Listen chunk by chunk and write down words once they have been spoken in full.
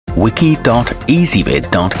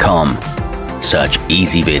wiki.ezvid.com. Search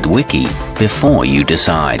Ezvid Wiki before you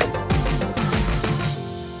decide.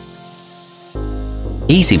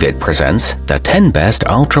 Ezvid presents the 10 best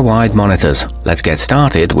ultra-wide monitors. Let's get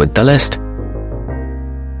started with the list.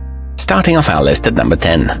 Starting off our list at number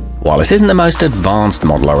 10. While it isn't the most advanced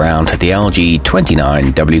model around, the LG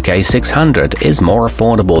 29WK600 is more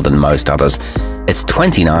affordable than most others. Its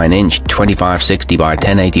 29-inch 2560 by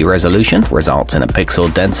 1080 resolution results in a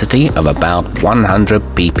pixel density of about 100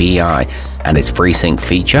 ppi, and its FreeSync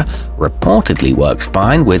feature reportedly works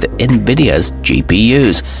fine with NVIDIA's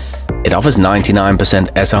GPUs. It offers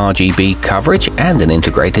 99% sRGB coverage and an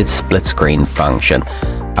integrated split-screen function.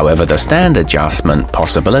 However, the stand adjustment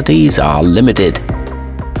possibilities are limited.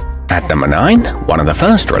 At number 9, one of the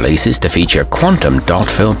first releases to feature quantum dot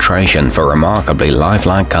filtration for remarkably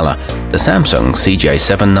lifelike color, the Samsung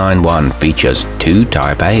CJ791 features 2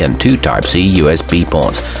 Type A and 2 Type C USB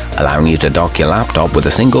ports, allowing you to dock your laptop with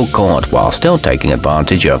a single cord while still taking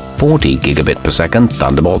advantage of 40 gigabit per second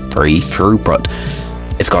Thunderbolt 3 throughput.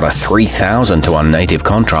 It's got a 3000 to 1 native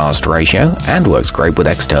contrast ratio and works great with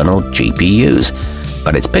external GPUs,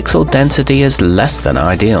 but its pixel density is less than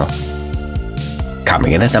ideal.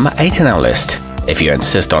 Coming in at number 8 in our list. If you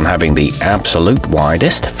insist on having the absolute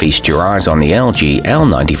widest, feast your eyes on the LG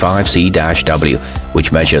L95C-W,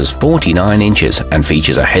 which measures 49 inches and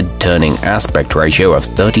features a head-turning aspect ratio of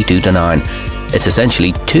 32:9. It's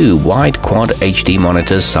essentially 2 wide Quad HD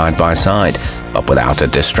monitors side by side, but without a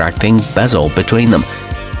distracting bezel between them.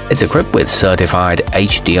 It's equipped with certified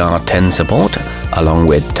HDR10 support, along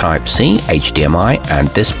with Type-C, HDMI, and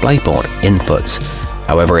DisplayPort inputs.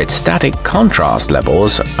 However, its static contrast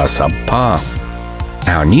levels are subpar.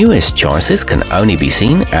 Our newest choices can only be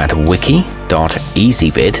seen at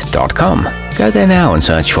wiki.ezvid.com. Go there now and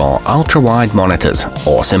search for ultra-wide monitors,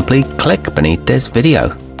 or simply click beneath this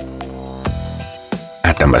video.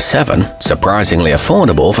 At number 7, surprisingly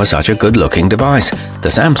affordable for such a good-looking device, the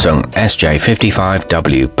Samsung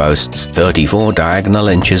SJ55W boasts 34 diagonal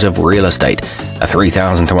inches of real estate, a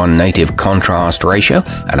 3000 to 1 native contrast ratio,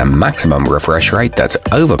 and a maximum refresh rate that's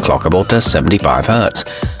overclockable to 75 Hz.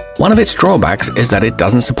 One of its drawbacks is that it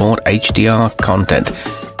doesn't support HDR content.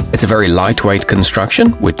 It's a very lightweight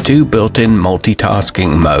construction with 2 built-in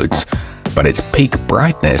multitasking modes, but its peak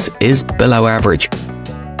brightness is below average.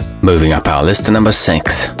 Moving up our list to number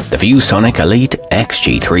 6, the ViewSonic Elite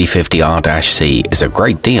XG350R-C is a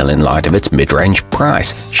great deal in light of its mid-range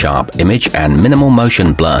price, sharp image, and minimal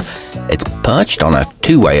motion blur. It's perched on a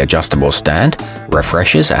 2-way adjustable stand,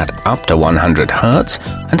 refreshes at up to 100 Hz,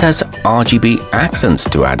 and has RGB accents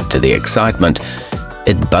to add to the excitement.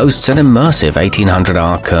 It boasts an immersive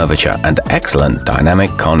 1800R curvature and excellent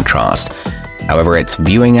dynamic contrast. However, its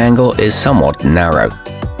viewing angle is somewhat narrow.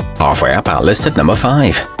 Halfway up our list at number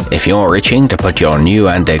 5. If you're itching to put your new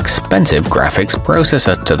and expensive graphics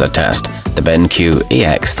processor to the test, the benq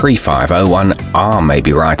EX3501R may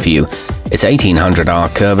be right for you. Its 1800R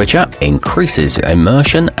curvature increases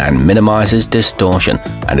immersion and minimizes distortion,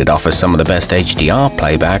 and it offers some of the best HDR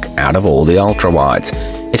playback out of all the ultra-wides.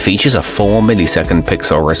 It features a 4 millisecond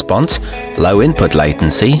pixel response, low input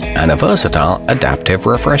latency, and a versatile adaptive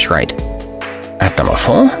refresh rate. At number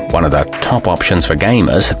 4, one of the top options for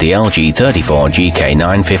gamers, the LG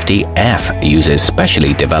 34GK950F uses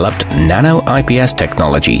specially developed nano IPS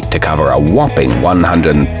technology to cover a whopping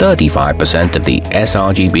 135% of the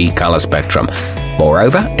sRGB color spectrum.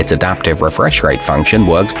 Moreover, its adaptive refresh rate function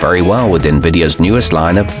works very well with NVIDIA's newest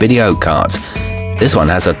line of video cards. This one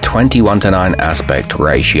has a 21:9 aspect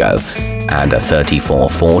ratio and a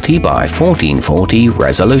 3440 by 1440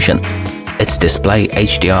 resolution. It's Display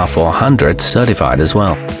HDR 400 certified as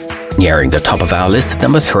well. Nearing the top of our list at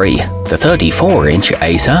number 3, the 34-inch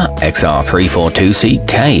Acer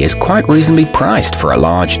XR342CK is quite reasonably priced for a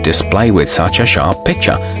large display with such a sharp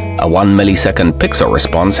picture. A 1 millisecond pixel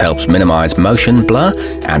response helps minimize motion blur,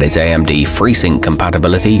 and its AMD FreeSync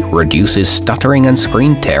compatibility reduces stuttering and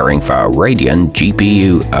screen tearing for Radeon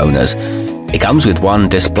GPU owners. It comes with 1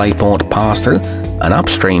 DisplayPort pass-through, an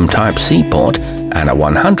upstream Type-C port, and a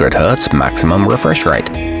 100 Hz maximum refresh rate.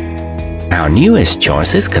 Our newest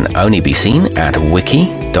choices can only be seen at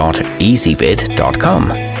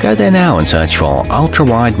wiki.ezvid.com. Go there now and search for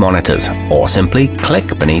ultra-wide monitors, or simply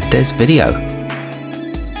click beneath this video.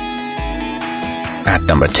 At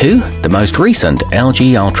number 2, the most recent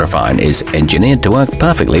LG Ultrafine is engineered to work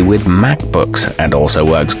perfectly with MacBooks and also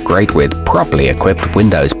works great with properly equipped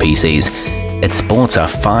Windows PCs. It sports a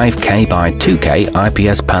 5K by 2K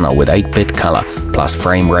IPS panel with 8-bit color, plus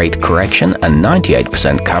frame rate correction and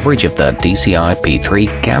 98% coverage of the DCI P3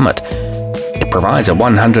 gamut. It provides a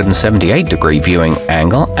 178-degree viewing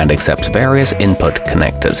angle and accepts various input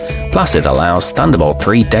connectors, plus it allows Thunderbolt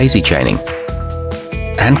 3 daisy chaining.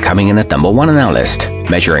 And coming in at number 1 on our list,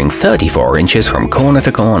 measuring 34 inches from corner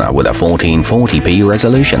to corner with a 1440p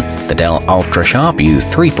resolution, the Dell UltraSharp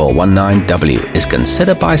U3419W is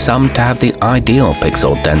considered by some to have the ideal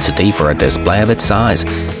pixel density for a display of its size.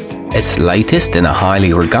 It's latest in a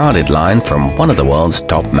highly regarded line from one of the world's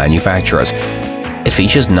top manufacturers. It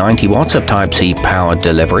features 90 watts of Type-C power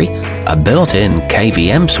delivery, a built-in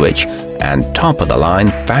KVM switch, and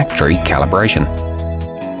top-of-the-line factory calibration.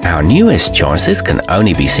 Our newest choices can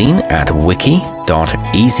only be seen at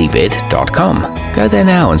wiki.ezvid.com. Go there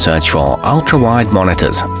now and search for ultra-wide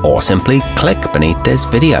monitors, or simply click beneath this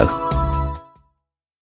video.